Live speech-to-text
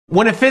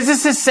When a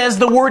physicist says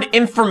the word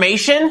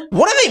information,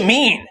 what do they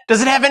mean?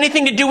 Does it have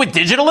anything to do with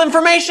digital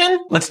information?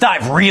 Let's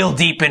dive real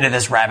deep into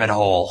this rabbit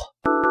hole.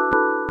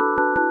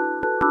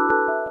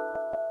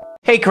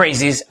 Hey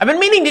crazies, I've been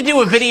meaning to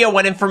do a video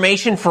on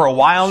information for a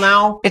while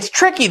now. It's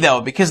tricky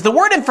though, because the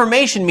word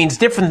information means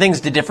different things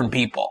to different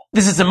people.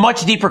 This is a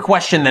much deeper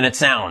question than it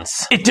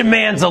sounds. It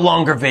demands a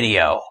longer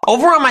video.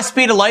 Over on my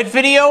speed of light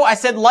video, I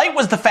said light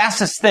was the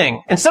fastest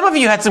thing, and some of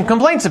you had some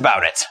complaints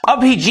about it.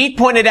 Abhijit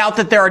pointed out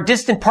that there are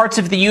distant parts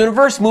of the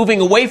universe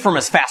moving away from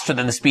us faster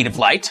than the speed of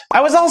light.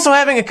 I was also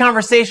having a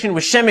conversation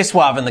with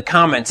Przemyslaw in the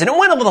comments, and it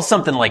went a little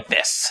something like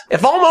this.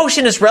 If all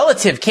motion is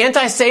relative, can't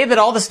I say that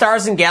all the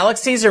stars and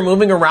galaxies are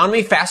moving around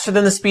me faster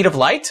than the speed of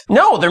light?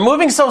 No, they're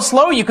moving so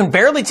slow you can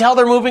barely tell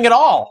they're moving at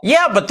all.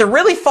 Yeah, but they're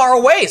really far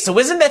away, so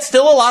isn't that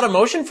still a lot of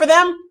motion for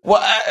them?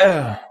 Well,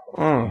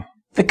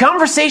 The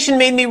conversation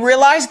made me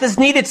realize this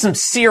needed some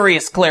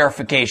serious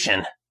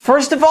clarification.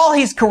 First of all,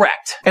 he's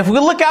correct. If we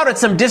look out at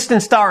some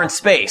distant star in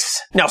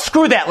space... Now,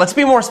 screw that, let's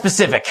be more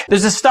specific.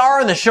 There's a star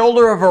in the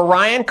shoulder of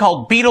Orion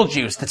called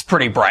Betelgeuse that's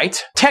pretty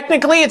bright.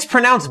 Technically, it's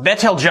pronounced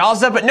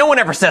Betelgeuse, but no one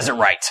ever says it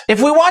right.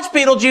 If we watch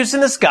Betelgeuse in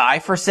the sky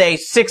for, say,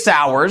 6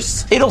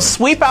 hours, it'll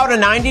sweep out a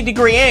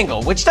 90-degree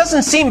angle, which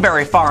doesn't seem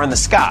very far in the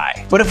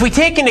sky. But if we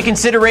take into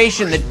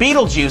consideration that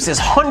Betelgeuse is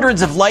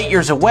hundreds of light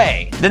years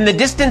away, then the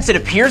distance it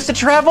appears to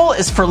travel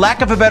is, for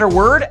lack of a better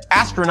word,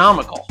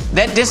 astronomical.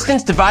 That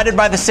distance divided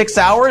by the 6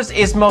 hours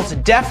is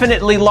most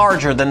definitely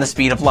larger than the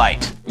speed of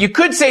light. You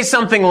could say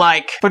something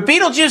like, but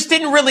Betelgeuse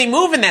didn't really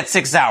move in that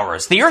 6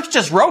 hours. The Earth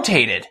just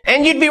rotated.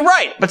 And you'd be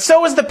right, but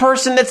so is the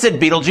person that said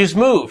Betelgeuse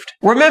moved.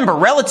 Remember,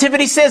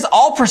 relativity says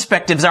all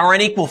perspectives are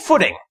on equal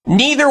footing.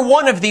 Neither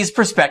one of these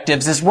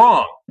perspectives is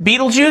wrong.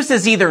 Betelgeuse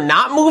is either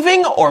not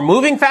moving or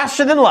moving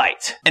faster than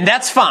light. And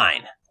that's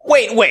fine.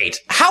 Wait,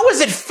 how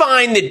is it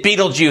fine that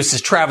Betelgeuse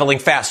is traveling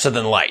faster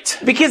than light?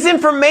 Because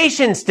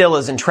information still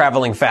isn't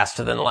traveling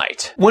faster than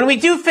light. When we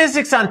do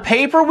physics on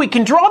paper, we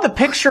can draw the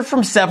picture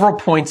from several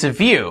points of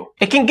view.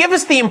 It can give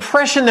us the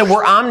impression that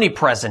we're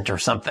omnipresent or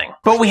something.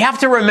 But we have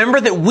to remember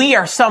that we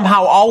are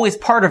somehow always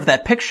part of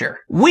that picture.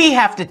 We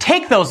have to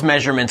take those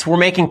measurements we're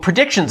making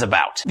predictions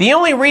about. The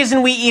only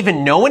reason we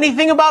even know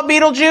anything about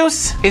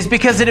Betelgeuse is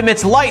because it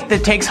emits light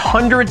that takes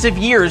hundreds of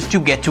years to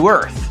get to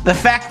Earth. The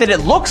fact that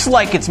it looks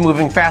like it's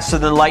moving faster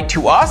than light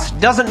to us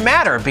doesn't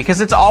matter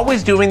because it's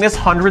always doing this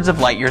hundreds of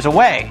light years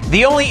away.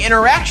 The only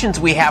interactions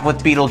we have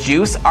with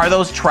Betelgeuse are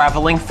those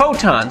traveling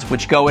photons,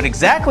 which go at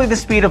exactly the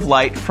speed of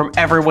light from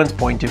everyone's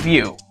point of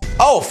view.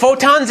 Oh,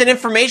 photons and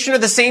information are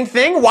the same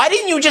thing? Why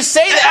didn't you just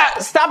say that?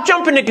 Stop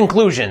jumping to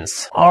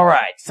conclusions.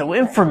 Alright, so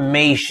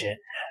information.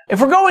 If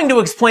we're going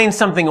to explain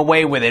something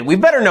away with it, we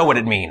better know what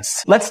it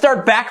means. Let's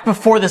start back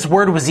before this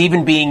word was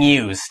even being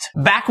used.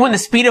 Back when the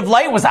speed of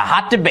light was a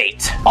hot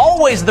debate.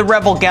 Always the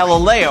rebel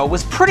Galileo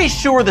was pretty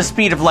sure the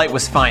speed of light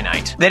was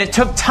finite, that it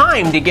took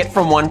time to get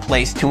from one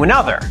place to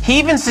another. He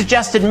even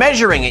suggested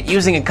measuring it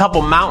using a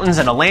couple mountains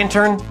and a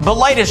lantern, but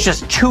light is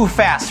just too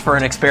fast for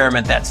an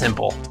experiment that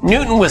simple.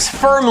 Newton was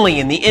firmly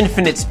in the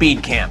infinite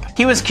speed camp.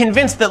 He was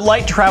convinced that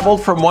light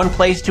traveled from one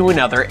place to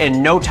another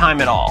in no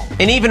time at all,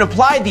 and even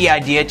applied the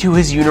idea to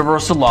his universal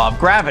law of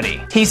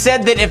gravity. He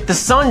said that if the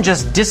sun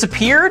just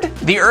disappeared,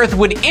 the Earth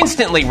would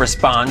instantly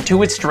respond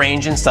to its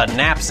strange and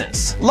sudden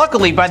absence.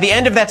 Luckily, by the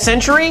end of that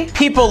century,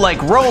 people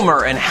like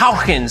Romer and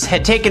Huygens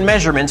had taken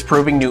measurements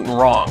proving Newton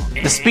wrong.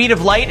 The speed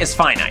of light is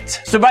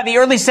finite. So by the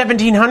early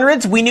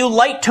 1700s, we knew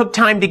light took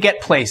time to get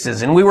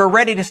places, and we were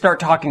ready to start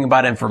talking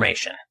about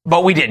information.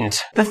 But we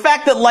didn't. The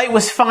fact that light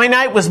was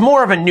finite was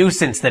more of a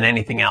nuisance than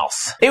anything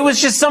else. It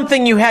was just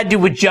something you had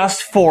to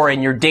adjust for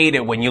in your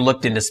data when you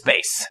looked into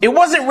space. It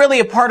wasn't really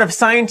a part of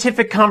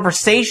scientific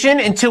conversation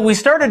until we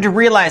started to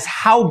realize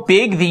how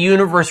big the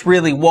universe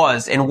really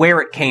was and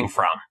where it came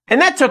from. And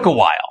that took a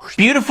while.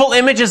 Beautiful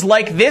images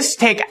like this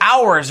take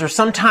hours or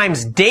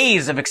sometimes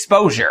days of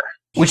exposure,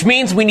 which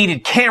means we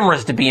needed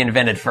cameras to be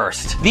invented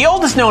first. The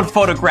oldest known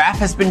photograph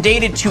has been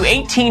dated to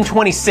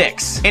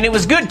 1826, and it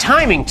was good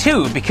timing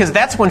too, because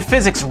that's when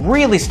physics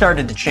really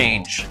started to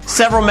change.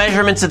 Several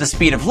measurements of the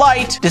speed of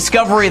light,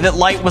 discovery that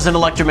light was an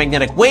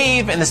electromagnetic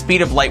wave and the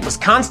speed of light was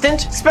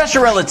constant,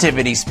 special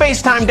relativity,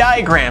 spacetime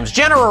diagrams,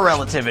 general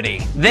relativity.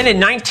 Then in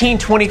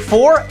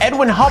 1924,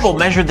 Edwin Hubble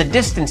measured the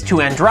distance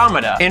to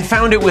Andromeda and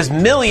found it was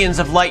millions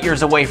of light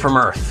years away from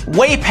Earth,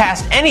 way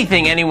past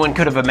anything anyone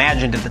could have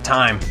imagined at the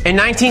time. In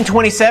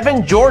 1927,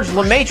 George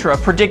Lemaitre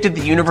predicted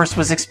the universe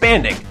was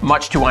expanding,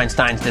 much to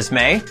Einstein's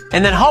dismay,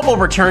 and then Hubble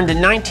returned in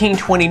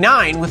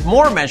 1929 with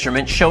more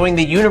measurements showing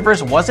the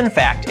universe was in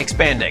fact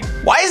expanding.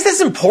 Why is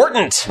this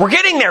important? We're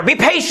getting there, be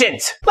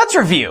patient! Let's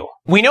review.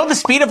 We know the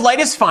speed of light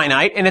is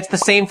finite, and it's the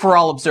same for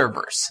all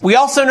observers. We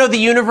also know the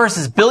universe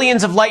is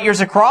billions of light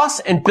years across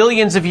and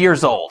billions of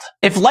years old.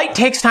 If light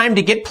takes time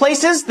to get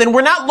places, then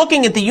we're not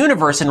looking at the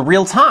universe in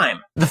real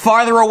time. The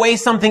farther away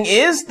something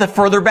is, the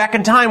further back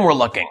in time we're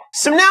looking.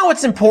 So now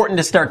it's important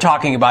to start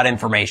talking about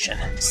information.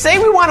 Say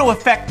we want to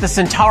affect the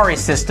Centauri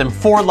system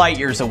 4 light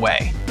years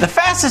away. The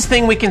fastest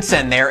thing we can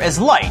send there is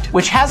light,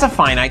 which has a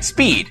finite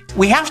speed.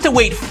 We have to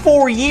wait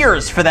 4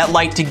 years for that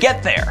light to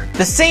get there.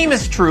 The same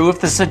is true if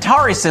the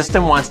Centauri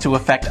system wants to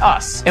affect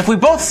us. If we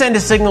both send a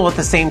signal at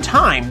the same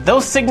time,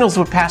 those signals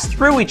would pass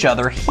through each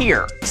other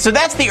here. So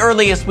that's the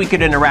earliest we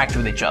could interact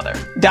with each other.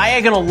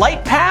 Diagonal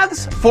light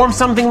paths form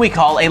something we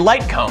call a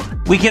light cone.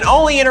 We can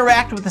only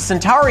interact with the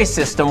Centauri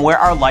system where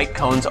our light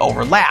cones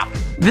overlap.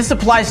 This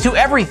applies to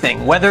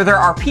everything, whether there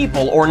are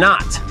people or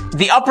not.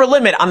 The upper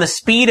limit on the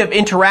speed of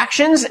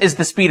interactions is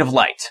the speed of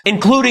light,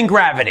 including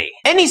gravity.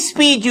 Any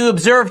speed you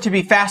observe to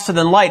be faster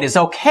than light is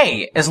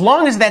okay, as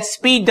long as that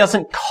speed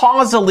doesn't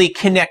causally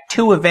connect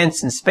 2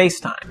 events in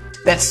spacetime.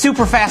 That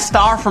super fast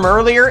star from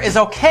earlier is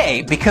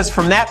okay, because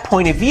from that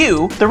point of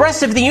view, the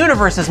rest of the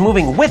universe is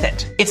moving with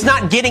it. It's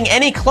not getting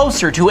any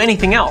closer to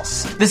anything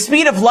else. The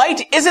speed of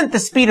light isn't the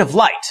speed of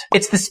light.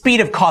 It's the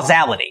speed of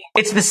causality.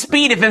 It's the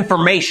speed of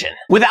information.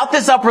 Without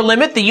this upper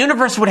limit, the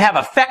universe would have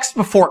effects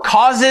before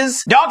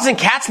causes. Dogs and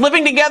cats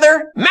living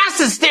together? Mass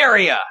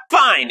hysteria!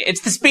 Fine,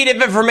 it's the speed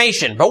of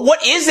information, but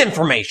what is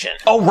information?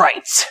 Oh,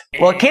 right.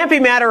 Well, it can't be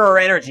matter or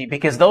energy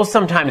because those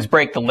sometimes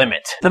break the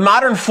limit. The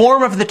modern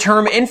form of the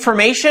term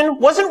information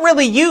wasn't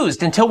really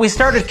used until we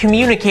started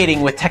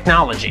communicating with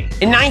technology.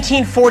 In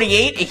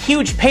 1948, a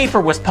huge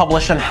paper was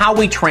published on how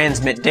we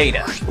transmit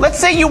data. Let's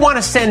say you want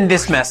to send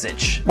this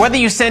message. Whether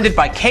you send it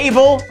by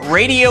cable,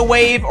 radio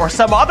wave, or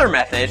some other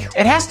method,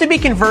 it has to be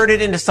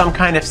converted into some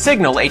kind of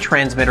signal a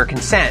transmitter can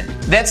send.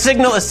 That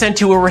signal is sent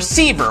to a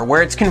receiver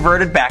where it's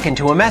converted back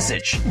into a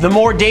message. The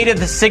more data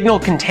the signal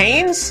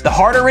contains, the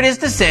harder it is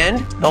to send,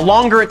 the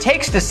longer it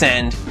takes to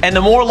send, and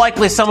the more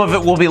likely some of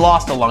it will be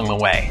lost along the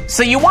way.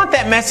 So you want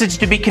that message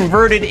to be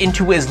converted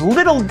into as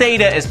little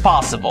data as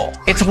possible.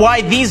 It's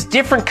why these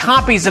different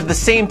copies of the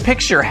same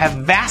picture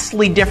have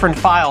vastly different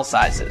file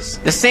sizes.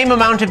 The same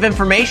amount of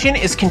information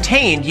is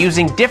contained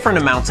using different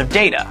amounts of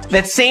data.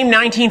 That same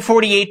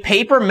 1948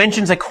 paper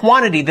mentions a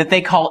quantity that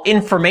they call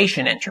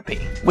information entropy,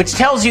 which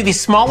tells you the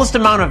smallest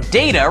amount of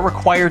data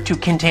required to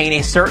contain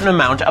a certain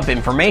amount of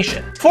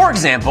information. For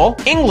example,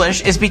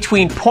 English is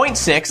between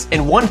 0.6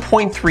 and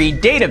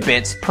 1.3 data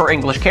bits per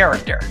English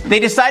character. They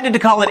decided to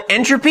call it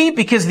entropy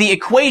because the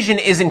equation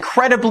is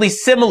incredibly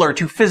similar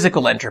to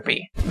physical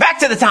entropy. Back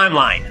to the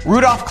timeline.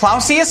 Rudolf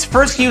Clausius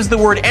first used the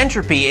word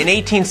entropy in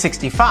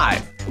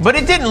 1865. But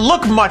it didn't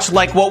look much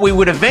like what we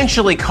would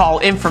eventually call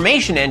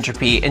information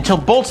entropy until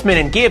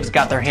Boltzmann and Gibbs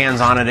got their hands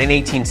on it in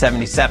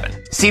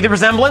 1877. See the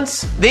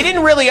resemblance? They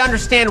didn't really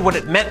understand what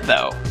it meant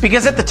though,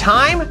 because at the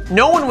time,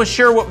 no one was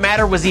sure what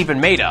matter was even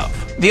made of.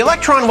 The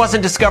electron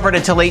wasn't discovered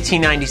until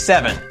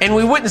 1897, and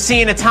we wouldn't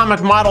see an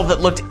atomic model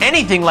that looked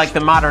anything like the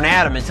modern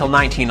atom until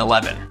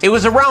 1911. It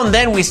was around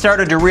then we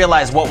started to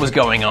realize what was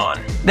going on.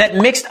 That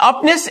mixed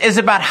upness is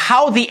about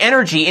how the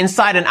energy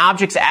inside an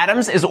object's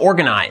atoms is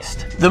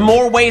organized. The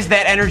more ways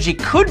that energy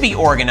could be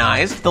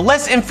organized, the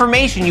less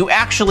information you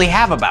actually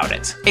have about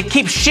it. It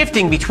keeps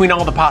shifting between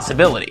all the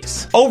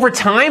possibilities. Over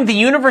time, the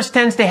universe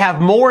tends to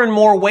have more and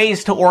more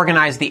ways to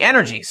organize the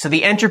energy, so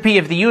the entropy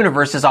of the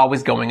universe is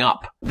always going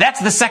up.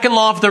 That's the second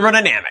law of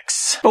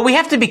thermodynamics. But we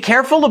have to be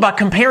careful about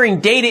comparing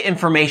data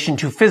information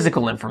to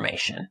physical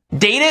information.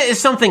 Data is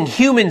something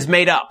humans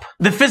made up.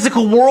 The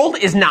physical world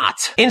is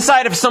not.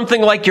 Inside of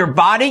something like your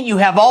body, you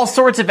have all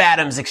sorts of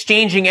atoms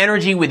exchanging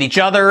energy with each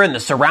other and the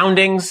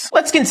surroundings.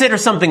 Let's consider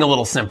something a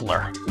little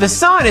simpler. The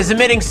sun is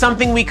emitting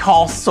something we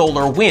call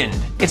solar wind.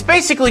 It's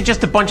basically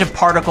just a bunch of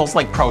particles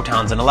like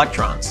protons and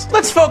electrons.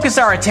 Let's focus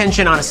our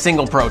attention on a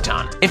single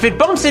proton. If it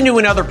bumps into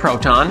another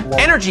proton,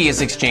 energy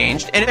is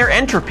exchanged and their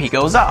entropy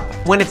goes up.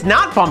 When it's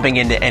not bumping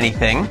into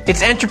anything,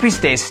 its entropy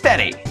stays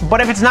steady.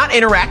 But if it's not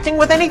interacting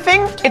with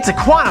anything, it's a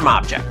quantum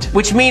object,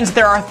 which means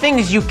there are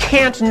things you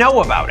can't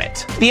know about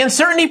it. The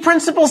uncertainty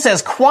principle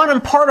says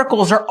quantum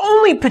particles are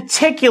only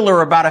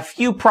particular about a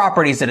few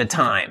properties at a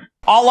time.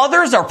 All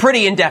others are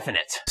pretty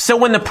indefinite. So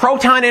when the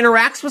proton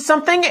interacts with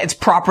something, its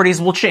properties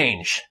will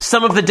change.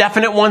 Some of the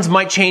definite ones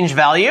might change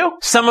value,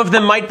 some of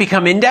them might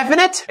become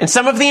indefinite, and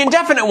some of the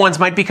indefinite ones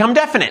might become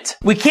definite.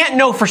 We can't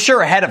know for sure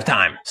ahead of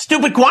time.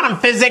 Stupid quantum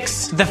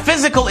physics! The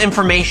physical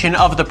information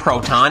of the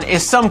proton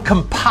is some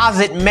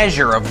composite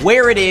measure of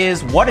where it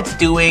is, what it's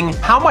doing,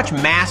 how much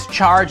mass,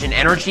 charge, and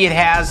energy it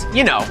has,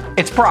 you know,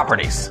 its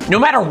properties. No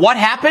matter what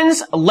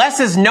happens, less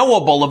is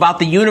knowable about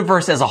the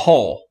universe as a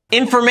whole.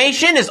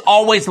 Information is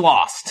always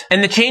lost,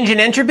 and the change in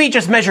entropy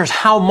just measures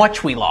how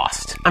much we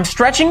lost. I'm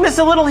stretching this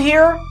a little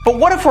here, but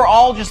what if we're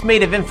all just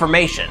made of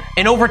information?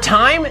 And over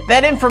time,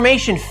 that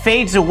information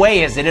fades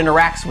away as it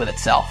interacts with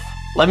itself.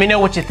 Let me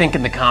know what you think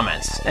in the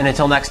comments, and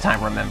until next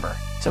time, remember,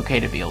 it's okay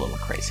to be a little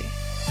crazy.